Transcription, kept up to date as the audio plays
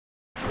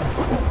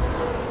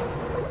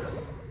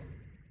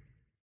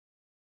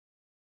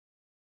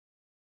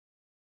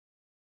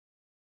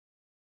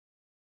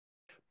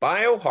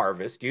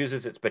BioHarvest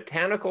uses its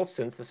botanical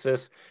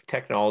synthesis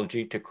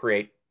technology to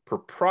create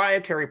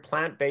proprietary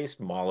plant-based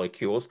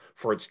molecules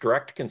for its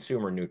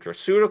direct-to-consumer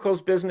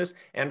nutraceuticals business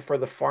and for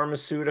the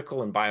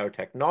pharmaceutical and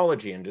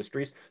biotechnology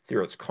industries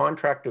through its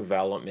contract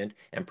development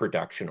and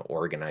production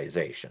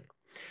organization.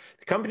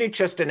 The company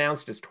just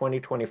announced its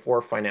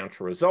 2024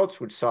 financial results,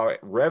 which saw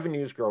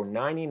revenues grow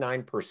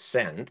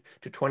 99%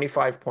 to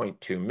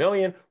 25.2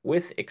 million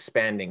with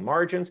expanding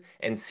margins.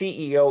 And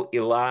CEO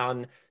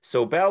Ilan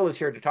Sobel is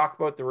here to talk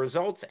about the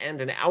results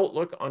and an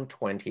outlook on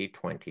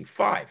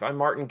 2025. I'm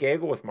Martin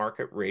Gagel with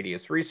Market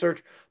Radius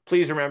Research.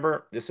 Please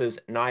remember, this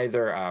is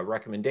neither a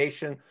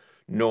recommendation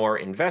nor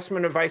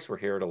investment advice. We're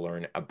here to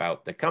learn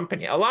about the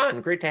company.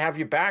 Ilan, great to have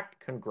you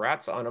back.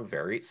 Congrats on a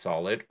very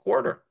solid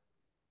quarter.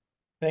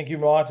 Thank you,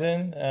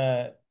 Martin.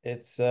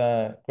 It's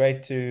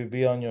great to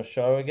be on your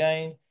show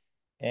again.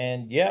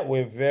 And yeah,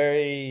 we're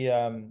very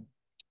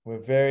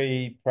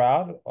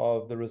proud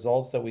of the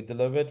results that we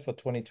delivered for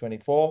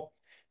 2024.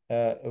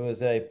 It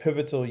was a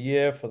pivotal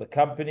year for the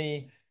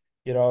company,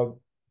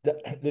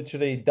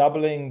 literally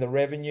doubling the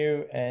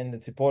revenue. And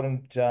it's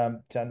important to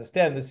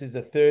understand this is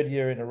the third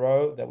year in a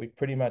row that we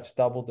pretty much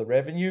doubled the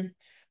revenue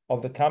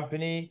of the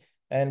company.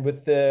 And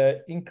with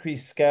the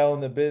increased scale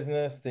in the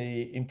business,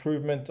 the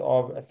improvement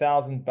of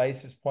 1,000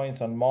 basis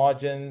points on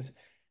margins,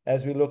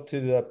 as we look to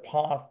the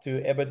path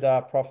to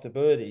EBITDA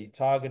profitability,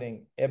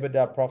 targeting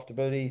EBITDA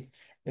profitability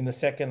in the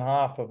second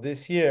half of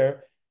this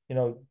year,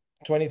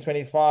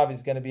 2025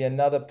 is going to be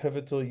another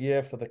pivotal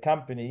year for the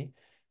company,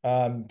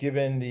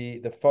 given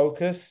the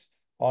focus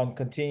on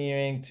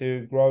continuing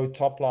to grow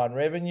top-line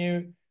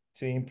revenue,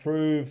 to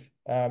improve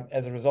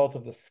as a result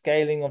of the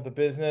scaling of the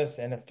business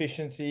and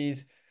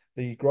efficiencies,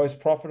 the gross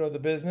profit of the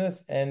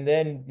business, and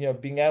then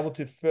being able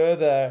to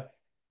further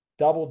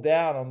double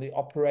down on the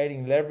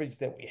operating leverage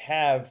that we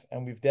have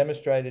and we've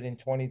demonstrated in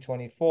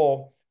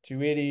 2024 to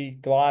really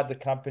glide the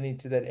company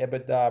to that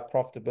EBITDA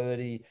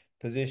profitability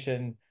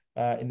position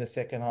in the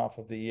second half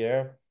of the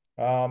year.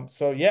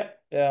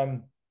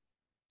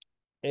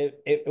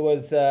 It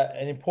was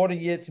an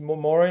important year to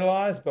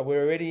memorialize, but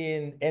we're already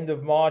in end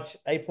of March,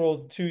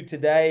 April to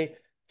today.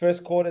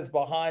 First quarter is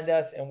behind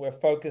us, and we're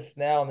focused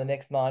now on the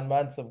next 9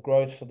 months of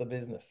growth for the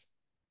business.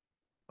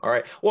 All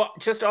right. Well,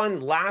 just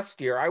on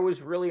last year, I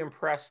was really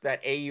impressed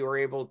that you were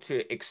able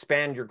to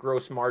expand your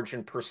gross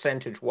margin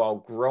percentage while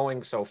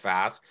growing so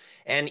fast.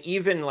 And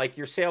even like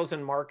your sales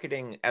and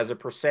marketing as a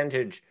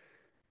percentage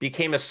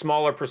became a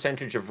smaller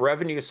percentage of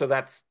revenue. So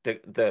that's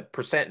the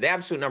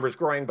absolute number is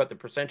growing, but the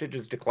percentage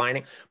is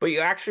declining. But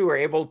you actually were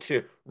able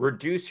to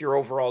reduce your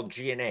overall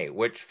G&A,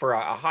 which for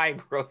a high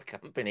growth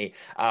company,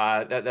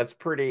 that's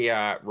pretty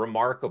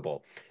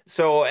remarkable.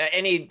 So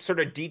any sort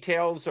of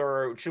details,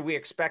 or should we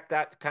expect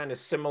that kind of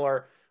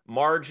similar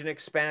margin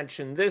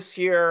expansion this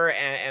year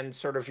and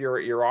sort of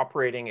your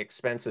operating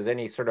expenses,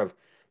 any sort of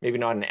maybe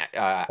not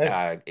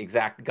an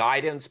exact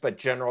guidance, but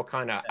general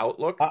kind of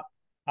outlook?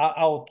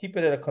 I'll keep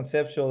it at a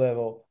conceptual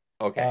level.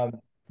 Okay.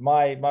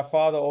 My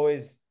father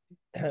always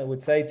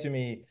would say to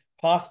me,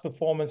 past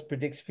performance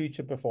predicts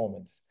future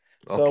performance.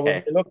 So when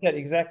Okay. we look at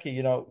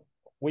exactly,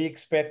 we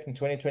expect in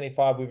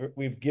 2025,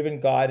 we've given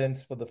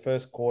guidance for the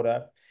first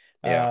quarter,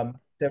 Yeah.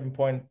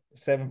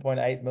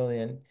 7.8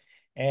 million.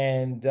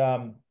 And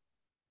our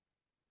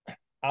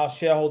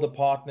shareholder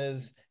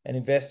partners and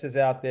investors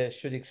out there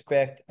should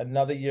expect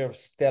another year of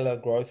stellar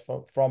growth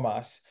from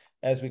us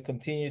as we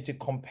continue to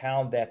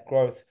compound that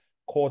growth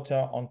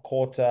quarter on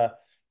quarter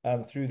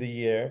through the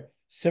year.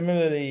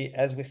 Similarly,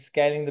 as we're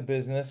scaling the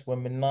business, we're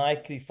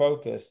maniacally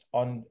focused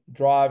on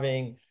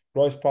driving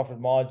gross profit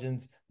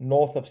margins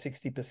north of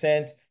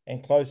 60%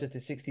 and closer to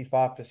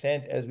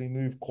 65% as we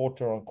move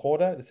quarter on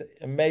quarter. It's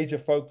a major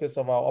focus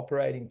of our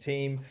operating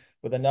team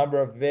with a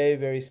number of very,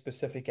 very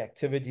specific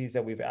activities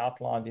that we've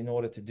outlined in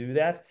order to do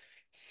that.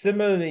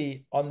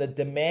 Similarly, on the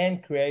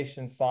demand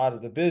creation side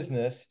of the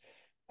business,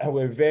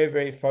 we're very,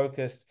 very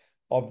focused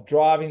of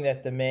driving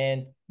that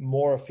demand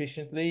more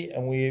efficiently.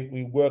 And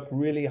we work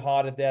really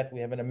hard at that. We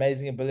have an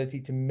amazing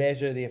ability to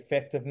measure the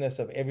effectiveness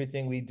of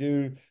everything we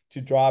do to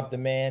drive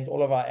demand.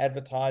 All of our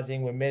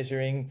advertising, we're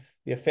measuring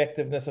the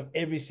effectiveness of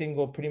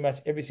pretty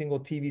much every single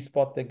TV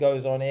spot that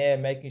goes on air,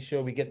 making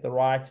sure we get the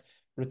right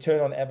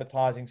return on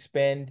advertising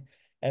spend.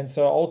 And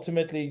so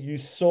ultimately you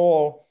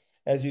saw,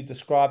 as you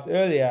described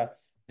earlier,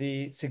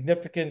 the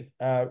significant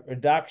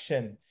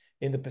reduction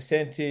in the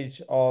percentage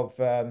of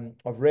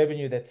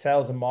revenue that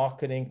sales and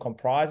marketing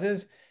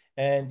comprises.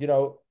 And,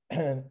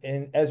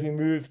 and as we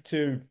move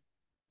to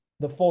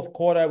the fourth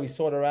quarter, we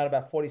saw it around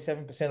about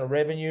 47% of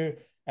revenue.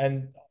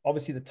 And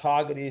obviously the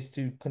target is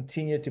to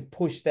continue to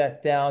push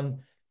that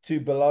down to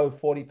below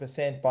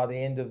 40% by the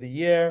end of the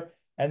year.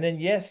 And then,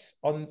 yes,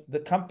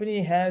 the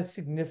company has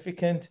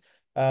significant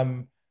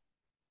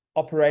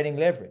operating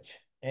leverage.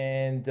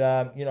 And,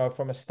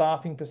 from a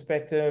staffing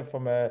perspective,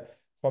 from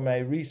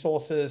a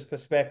resources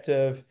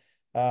perspective,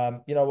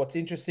 what's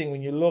interesting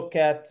when you look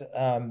at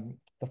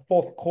the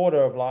fourth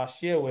quarter of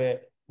last year,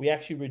 where we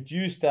actually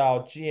reduced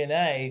our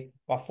G&A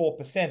by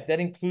 4%. That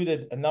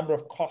included a number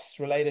of costs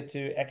related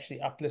to actually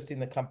uplisting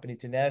the company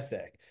to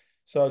NASDAQ.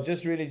 So it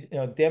just really,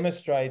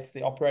 demonstrates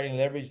the operating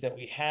leverage that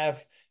we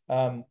have.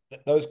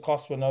 Those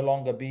costs will no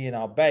longer be in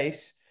our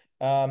base.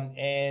 We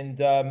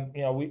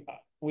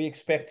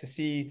expect to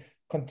see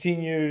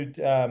continued,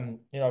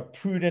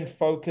 prudent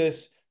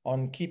focus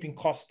on keeping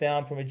costs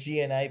down from a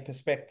G&A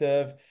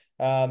perspective,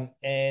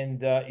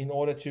 in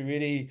order to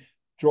really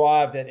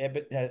drive that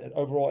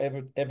overall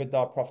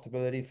EBITDA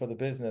profitability for the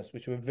business,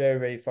 which we're very,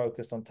 very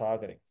focused on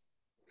targeting.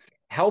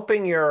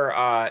 Helping your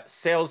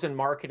sales and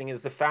marketing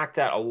is the fact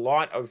that a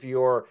lot of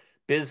your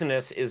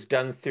business is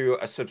done through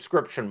a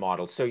subscription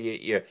model. So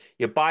you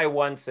buy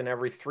once, and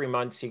every 3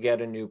 months you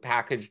get a new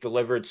package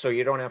delivered, so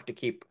you don't have to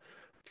keep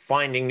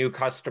finding new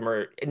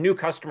customers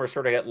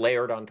sort of get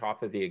layered on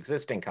top of the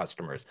existing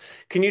customers.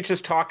 Can you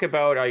just talk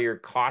about your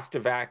cost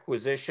of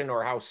acquisition,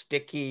 or how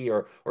sticky,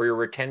 or your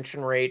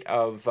retention rate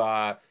of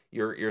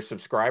your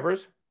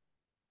subscribers?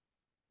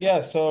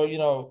 Yeah,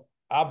 so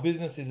our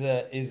business is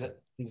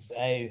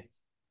a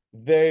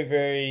very,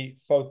 very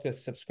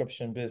focused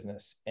subscription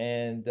business.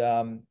 And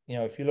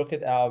if you look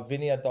at our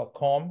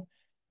vinia.com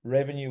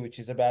revenue, which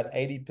is about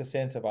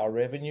 80% of our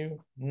revenue,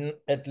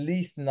 at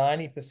least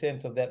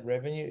 90% of that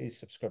revenue is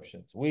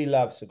subscriptions. We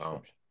love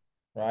subscription,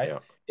 right? Yeah.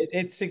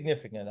 It's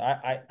significant.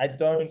 I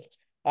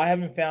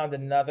haven't found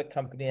another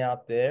company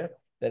out there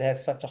that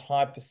has such a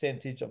high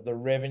percentage of the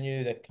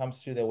revenue that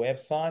comes through their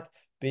website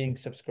being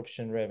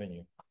subscription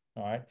revenue.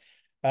 All right.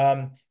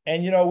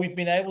 We've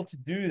been able to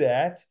do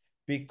that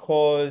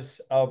because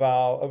of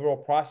our overall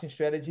pricing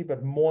strategy,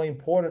 but more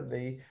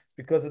importantly,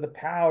 because of the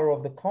power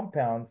of the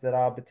compounds that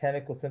our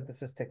botanical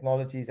synthesis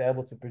technology is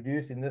able to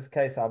produce. In this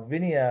case, our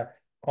Vinia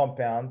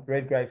compound,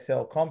 red grape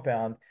cell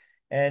compound.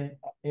 And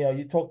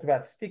you talked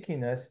about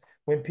stickiness.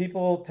 When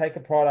people take a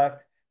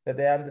product that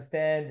they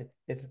understand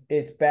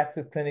it's backed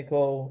with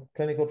clinical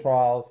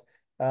trials,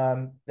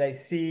 they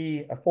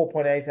see a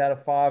 4.8 out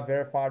of 5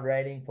 verified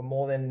rating for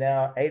more than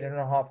now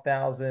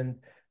 8,500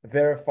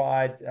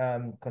 verified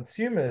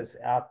consumers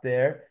out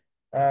there.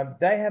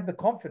 They have the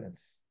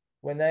confidence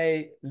when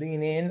they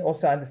lean in,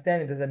 also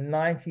understanding there's a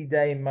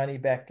 90-day money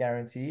back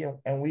guarantee,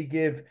 and we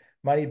give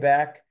money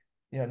back,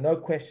 no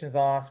questions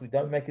asked. We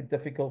don't make it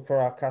difficult for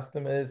our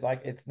customers.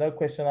 Like, it's no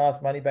question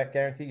asked, money back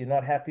guarantee. You're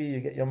not happy, you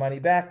get your money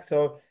back.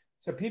 So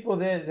people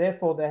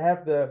therefore they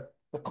have the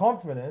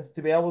confidence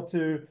to be able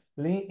to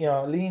lean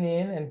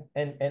in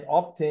and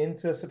opt in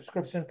to a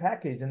subscription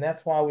package. And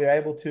that's why we're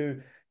able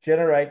to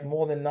generate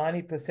more than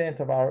 90%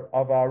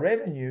 of our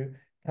revenue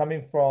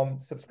coming from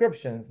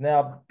subscriptions.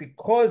 Now,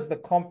 because the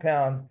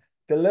compound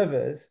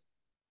delivers,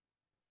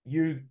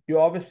 you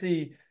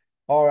obviously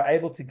are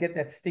able to get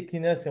that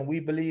stickiness, and we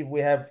believe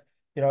we have,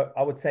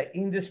 I would say,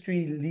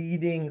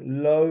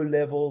 industry-leading low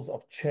levels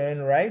of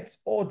churn rates,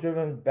 all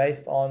driven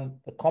based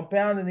on the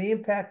compound and the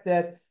impact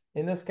that,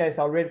 in this case,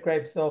 our red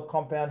grape cell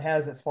compound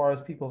has as far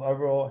as people's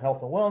overall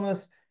health and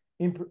wellness,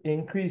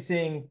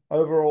 increasing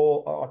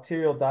overall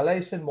arterial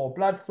dilation, more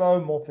blood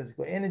flow, more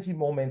physical energy,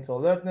 more mental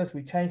alertness.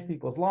 We change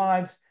people's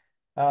lives.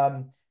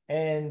 And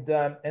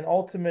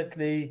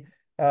ultimately,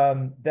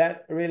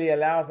 that really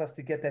allows us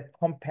to get that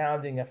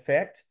compounding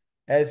effect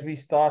as we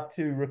start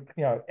to,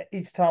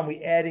 each time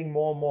we're adding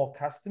more and more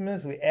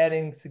customers, we're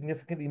adding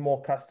significantly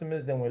more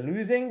customers than we're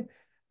losing.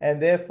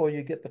 And therefore,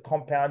 you get the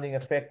compounding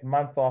effect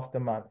month after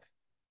month.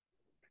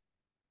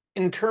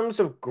 In terms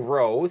of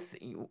growth,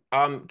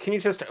 can you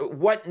just,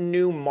 what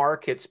new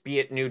markets, be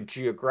it new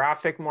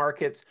geographic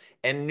markets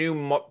and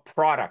new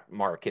product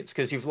markets,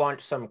 because you've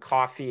launched some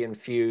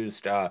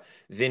coffee-infused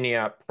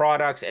Vinia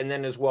products, and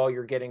then as well,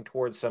 you're getting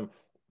towards some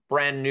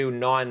brand new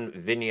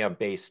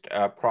non-Vinia-based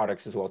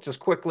products as well. Just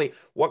quickly,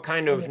 what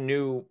kind of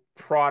new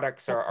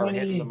products are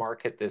hitting the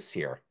market this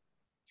year?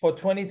 For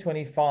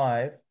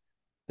 2025,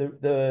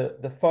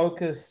 the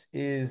focus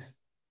is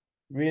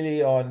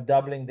really on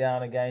doubling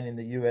down again in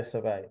the US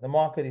of A. The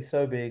market is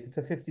so big. It's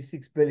a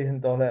 $56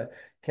 billion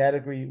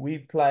category. We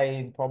play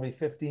in probably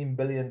 $15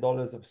 billion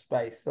of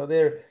space. So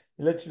they're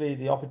literally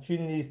the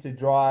opportunities to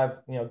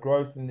drive,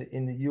 growth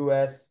in the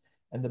US,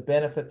 and the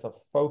benefits of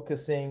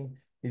focusing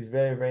is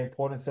very, very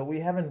important. So we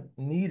haven't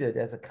needed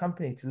as a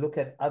company to look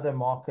at other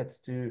markets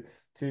to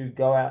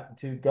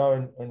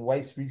go and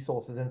waste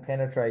resources and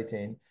penetrate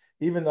in,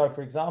 even though,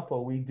 for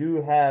example, we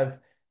do have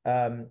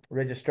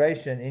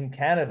registration in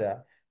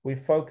Canada. We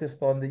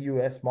focused on the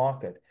US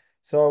market.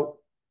 So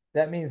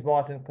that means,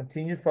 Martin,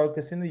 continued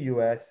focus in the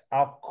US.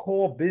 Our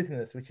core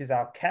business, which is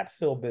our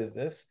capsule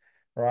business,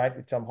 right,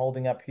 which I'm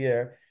holding up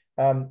here,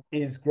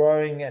 is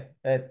growing at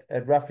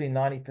roughly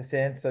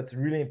 90%. So it's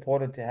really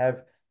important to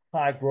have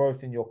high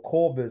growth in your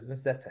core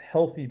business. That's a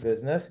healthy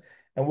business.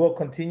 And we'll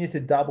continue to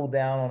double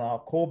down on our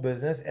core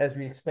business as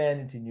we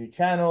expand into new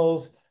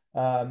channels.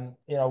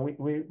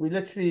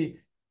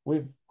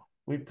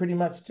 We've pretty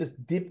much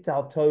just dipped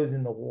our toes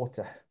in the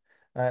water,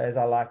 as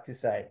I like to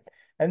say.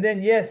 And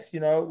then, yes,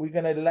 we're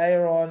going to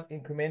layer on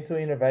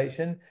incremental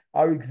innovation.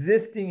 Our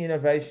existing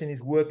innovation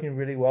is working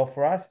really well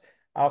for us.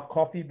 our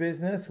coffee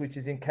business, which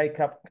is in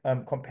K-Cup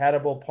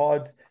compatible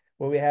pods,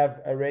 where we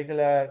have a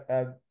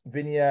regular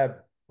VINIA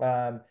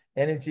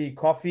energy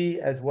coffee,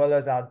 as well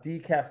as our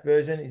decaf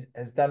version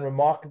has done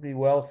remarkably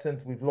well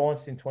since we've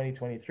launched in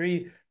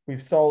 2023.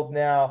 We've sold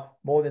now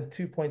more than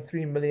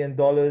 $2.3 million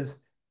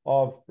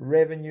of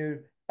revenue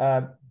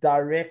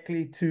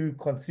directly to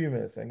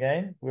consumers.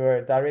 Again, we're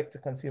a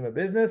direct-to-consumer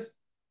business.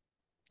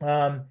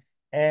 Again,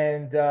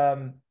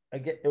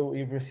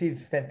 we've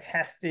received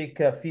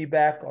fantastic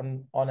feedback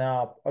on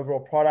our overall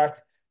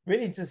product,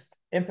 really just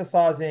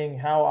emphasizing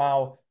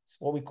how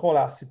what we call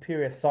our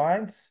superior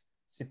science,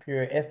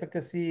 superior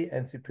efficacy,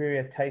 and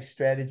superior taste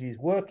strategy is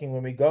working.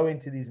 When we go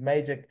into these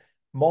major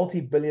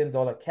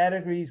multi-billion-dollar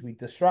categories, we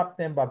disrupt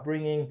them by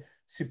bringing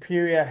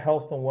superior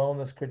health and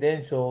wellness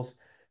credentials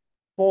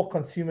for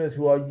consumers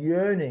who are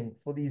yearning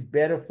for these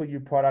better-for-you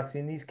products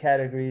in these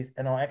categories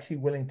and are actually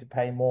willing to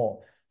pay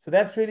more. So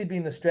that's really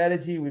been the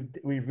strategy.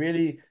 We've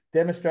really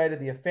demonstrated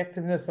the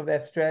effectiveness of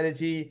that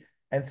strategy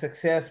and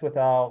success with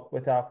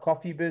our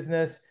coffee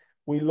business.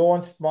 We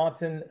launched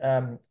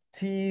Martin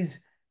teas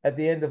at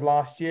the end of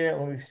last year,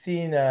 and we've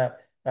seen a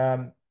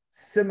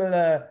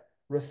similar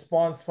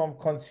response from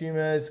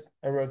consumers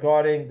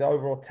regarding the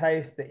overall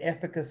taste, the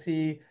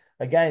efficacy,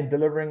 again,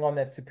 delivering on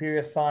that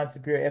superior science,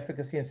 superior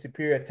efficacy, and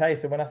superior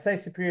taste. And when I say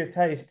superior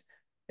taste,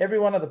 every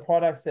one of the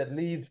products that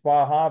leaves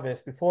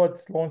BioHarvest before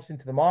it's launched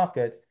into the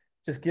market,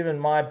 just given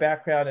my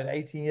background and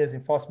 18 years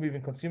in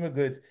fast-moving consumer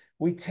goods,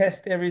 we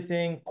test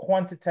everything,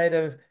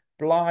 quantitative,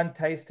 blind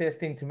taste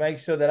testing to make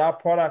sure that our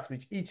products,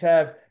 which each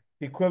have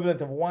the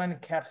equivalent of one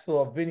capsule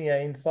of VINIA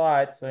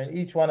inside, so in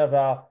each one of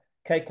our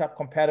K-Cup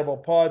compatible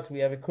pods, we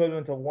have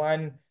equivalent of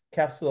one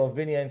capsule of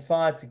VINIA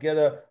inside,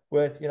 together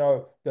with,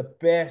 the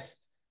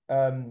best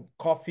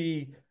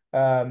coffee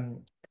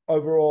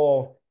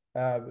overall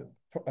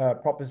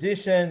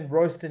proposition,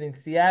 roasted in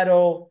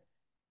Seattle.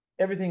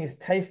 Everything is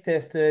taste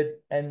tested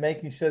and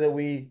making sure that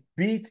we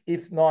beat,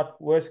 if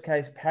not worst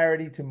case,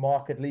 parity to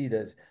market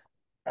leaders.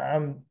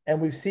 And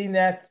we've seen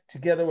that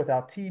together with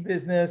our tea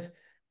business,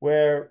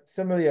 where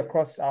similarly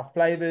across our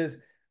flavors,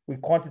 we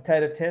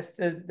quantitative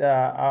tested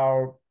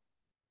our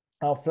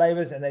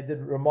flavors, and they did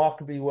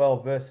remarkably well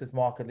versus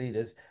market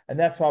leaders. And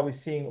that's why we're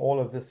seeing all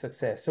of this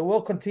success. So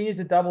we'll continue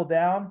to double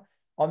down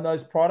on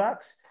those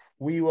products.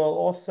 We will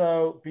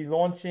also be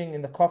launching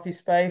in the coffee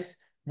space,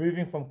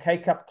 moving from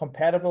K-Cup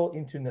compatible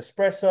into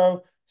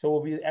Nespresso. So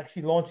we'll be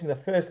actually launching the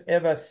first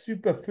ever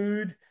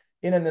superfood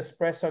in a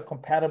Nespresso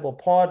compatible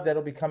pod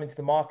that'll be coming to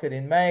the market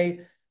in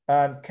May.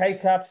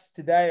 K-Cups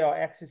today are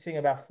accessing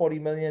about 40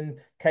 million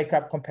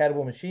K-Cup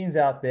compatible machines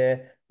out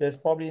there. There's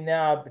probably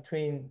now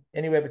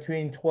anywhere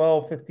between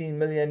 12, 15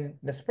 million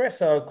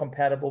Nespresso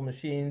compatible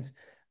machines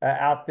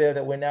out there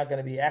that we're now going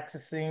to be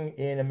accessing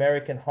in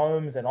American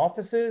homes and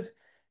offices.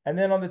 And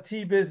then on the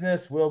tea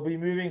business, we'll be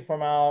moving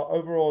from our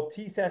overall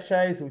tea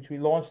sachets, which we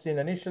launched in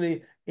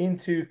initially,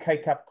 into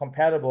K-Cup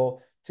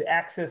compatible to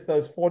access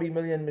those 40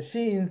 million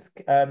machines,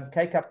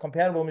 K-Cup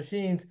compatible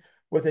machines,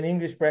 with an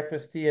English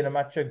breakfast tea and a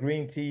matcha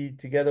green tea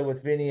together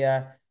with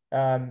VINIA,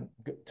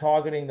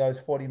 targeting those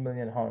 40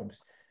 million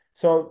homes.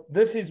 So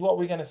this is what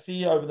we're going to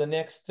see over the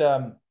next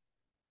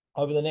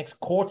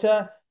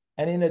quarter.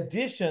 And in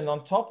addition,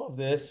 on top of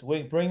this,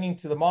 we're bringing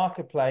to the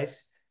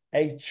marketplace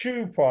a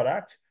chew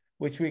product,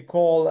 which we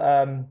call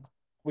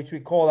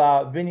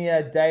our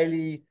VINIA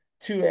Daily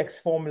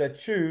 2X Formula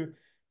Chew,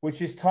 which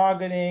is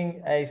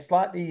targeting a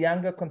slightly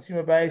younger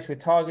consumer base. We're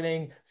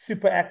targeting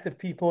super active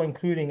people,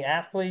 including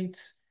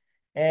athletes.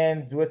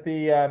 And with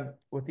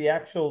the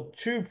actual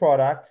chew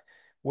product,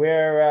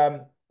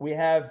 where we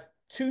have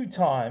 2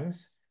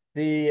 times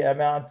the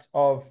amount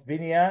of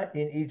VINIA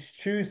in each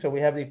chew. So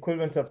we have the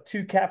equivalent of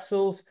 2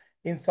 capsules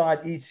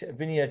inside each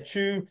VINIA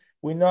chew.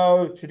 We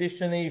know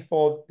traditionally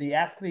for the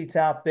athletes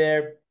out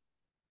there,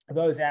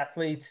 those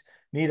athletes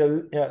need a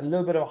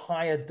little bit of a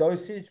higher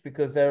dosage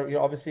because they're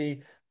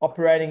obviously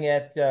operating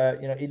at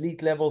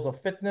elite levels of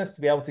fitness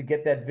to be able to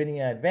get that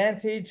VINIA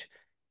advantage.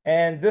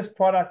 And this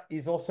product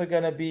is also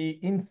going to be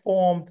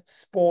Informed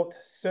Sport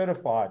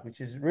certified,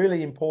 which is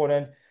really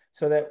important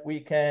so that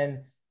we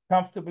can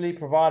comfortably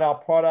provide our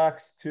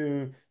products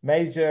to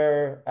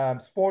major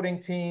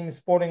sporting teams,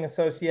 sporting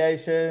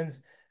associations,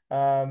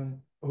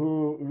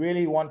 who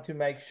really want to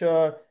make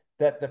sure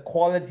that the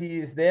quality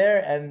is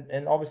there.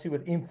 And obviously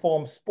with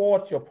Informed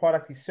Sport, your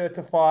product is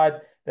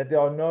certified that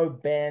there are no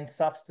banned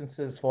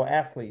substances for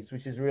athletes,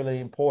 which is really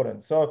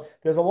important. So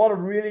there's a lot of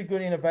really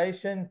good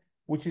innovation,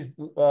 which is,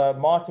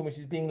 Martin, which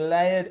is being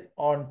layered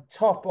on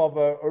top of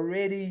a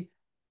already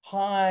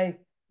high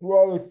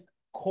growth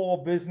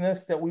core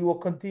business that we will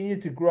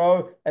continue to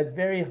grow at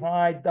very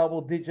high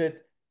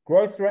double-digit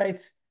growth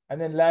rates,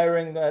 and then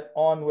layering that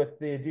on with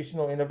the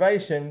additional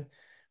innovation.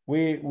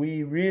 We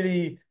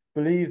really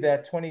believe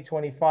that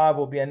 2025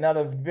 will be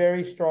another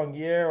very strong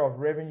year of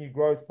revenue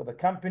growth for the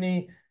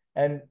company,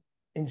 and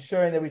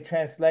ensuring that we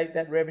translate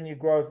that revenue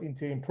growth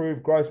into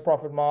improved gross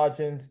profit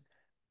margins,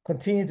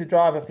 continue to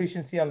drive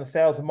efficiency on the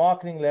sales and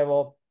marketing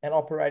level, and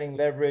operating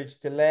leverage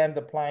to land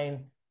the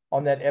plane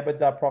on that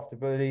EBITDA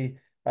profitability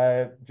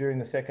during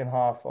the second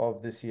half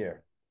of this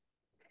year.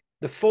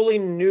 The fully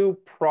new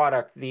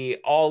product, the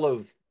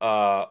olive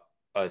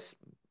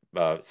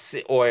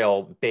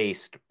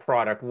oil-based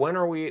product,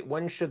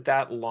 when should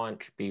that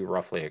launch be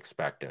roughly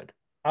expected?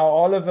 Our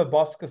Oliver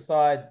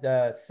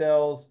Boscoside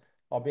sales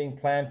are being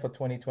planned for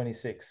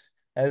 2026.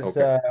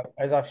 Okay.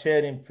 As I've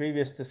shared in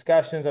previous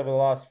discussions over the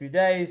last few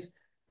days,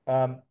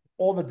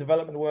 all the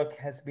development work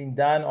has been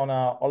done on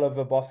our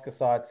Oliver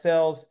Boscoside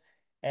cells.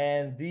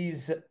 And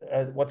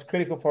what's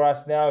critical for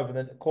us now over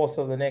the course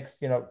of the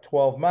next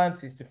 12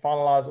 months is to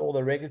finalize all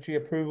the regulatory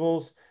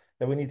approvals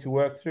that we need to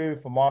work through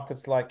for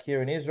markets like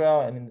here in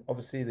Israel and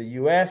obviously the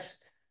US.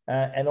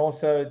 And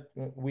also,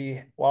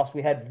 whilst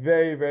we had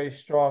very, very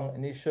strong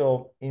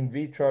initial in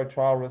vitro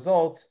trial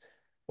results,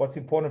 what's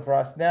important for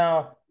us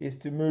now is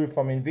to move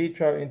from in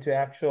vitro into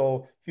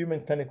actual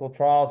human clinical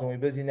trials. And we're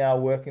busy now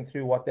working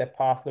through what that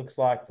path looks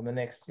like for the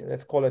next,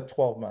 let's call it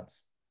 12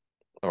 months.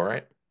 All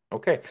right.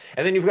 Okay.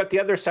 And then you've got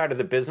the other side of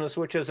the business,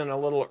 which is in a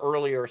little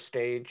earlier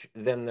stage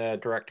than the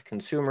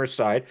direct-to-consumer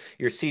side,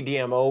 your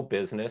CDMO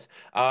business.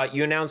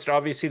 You announced,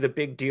 obviously, the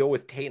big deal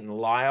with Tate &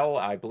 Lyle,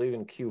 I believe,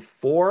 in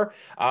Q4.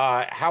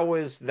 How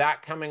is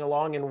that coming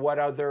along, and what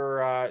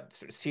other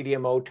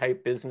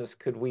CDMO-type business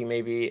could we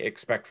maybe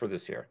expect for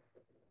this year?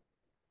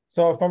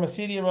 So from a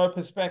CDMO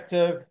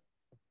perspective,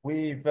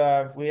 we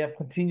have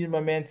continued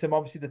momentum.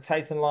 Obviously, the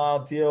Tate &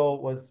 Lyle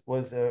deal was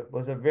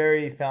a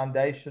very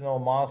foundational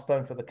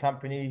milestone for the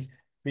company,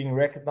 being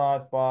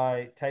recognized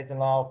by Tate &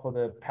 Lyle for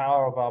the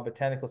power of our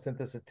botanical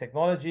synthesis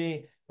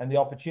technology and the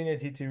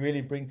opportunity to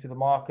really bring to the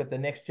market the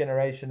next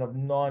generation of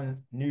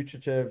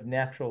non-nutritive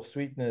natural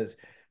sweeteners,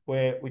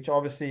 which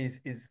obviously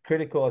is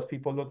critical as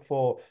people look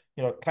for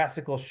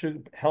classical sugar,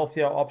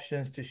 healthier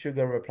options to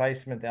sugar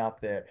replacement out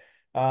there.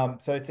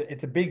 So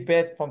it's a big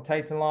bet from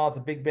Tate & Lyle. It's a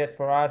big bet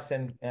for us,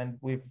 and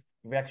we've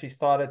actually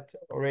started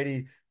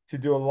already to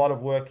do a lot of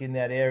work in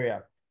that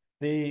area.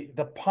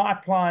 The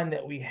pipeline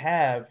that we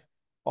have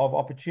of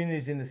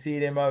opportunities in the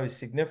CDMO is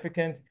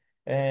significant,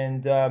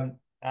 and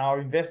our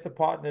investor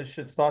partners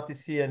should start to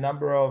see a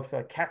number of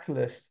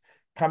catalysts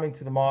coming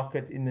to the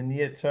market in the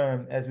near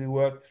term as we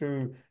work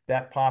through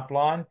that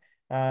pipeline.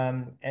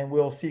 And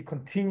we'll see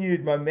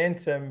continued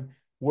momentum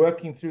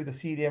working through the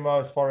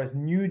CDMO as far as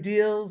new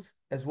deals,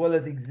 as well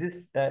as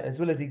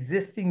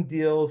existing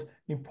deals,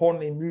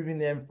 importantly moving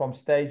them from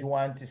stage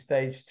 1 to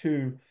stage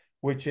 2,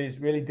 which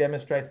really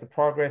demonstrates the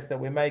progress that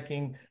we're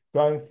making,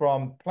 going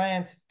from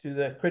plant to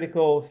the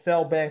critical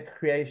cell bank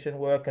creation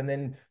work, and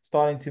then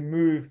starting to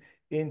move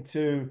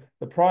into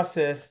the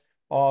process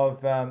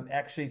of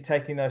actually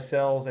taking those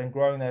cells and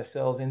growing those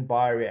cells in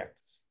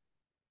bioreactors.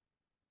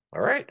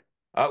 All right.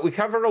 We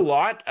covered a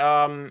lot.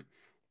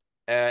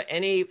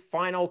 Any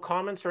final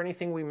comments or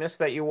anything we missed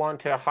that you want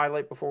to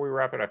highlight before we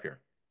wrap it up here?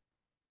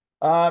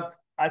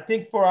 I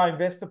think for our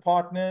investor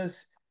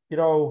partners,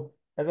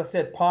 as I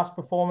said, past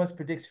performance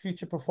predicts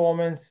future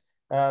performance.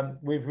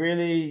 We've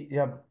really,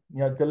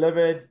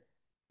 delivered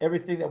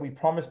everything that we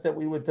promised that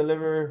we would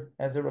deliver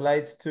as it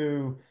relates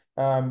to,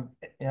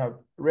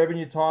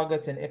 revenue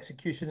targets and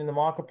execution in the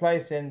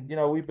marketplace. And,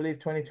 we believe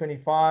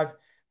 2025,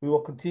 we will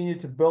continue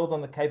to build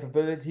on the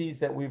capabilities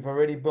that we've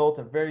already built,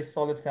 a very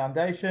solid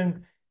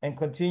foundation, and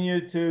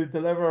continue to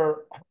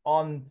deliver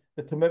on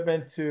the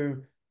commitment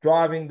to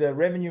driving the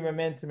revenue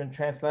momentum and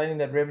translating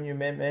that revenue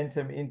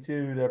momentum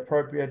into the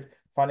appropriate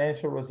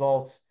financial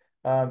results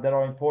that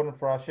are important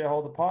for our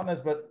shareholder partners.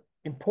 But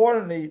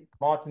importantly,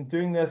 Martin,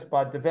 doing this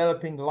by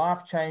developing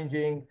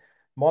life-changing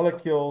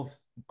molecules,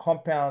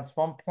 compounds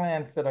from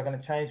plants that are going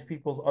to change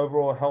people's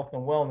overall health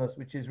and wellness,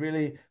 which is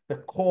really the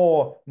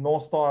core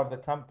North Star of the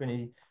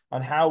company,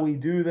 on how we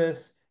do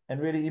this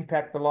and really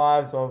impact the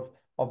lives of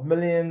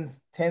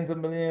millions, tens of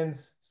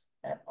millions,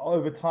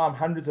 over time,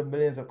 hundreds of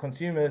millions of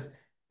consumers,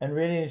 and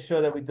really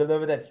ensure that we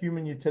deliver that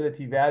human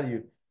utility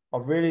value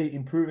of really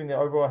improving their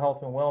overall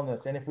health and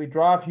wellness. And if we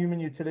drive human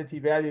utility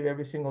value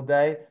every single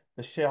day,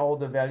 the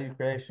shareholder value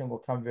creation will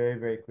come very,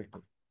 very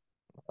quickly.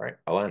 All right,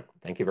 Ilan,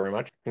 thank you very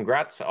much.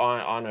 Congrats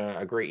on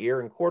a great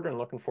year and quarter, and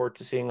looking forward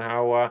to seeing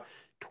how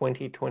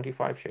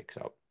 2025 shakes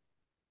out.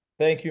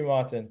 Thank you,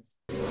 Martin.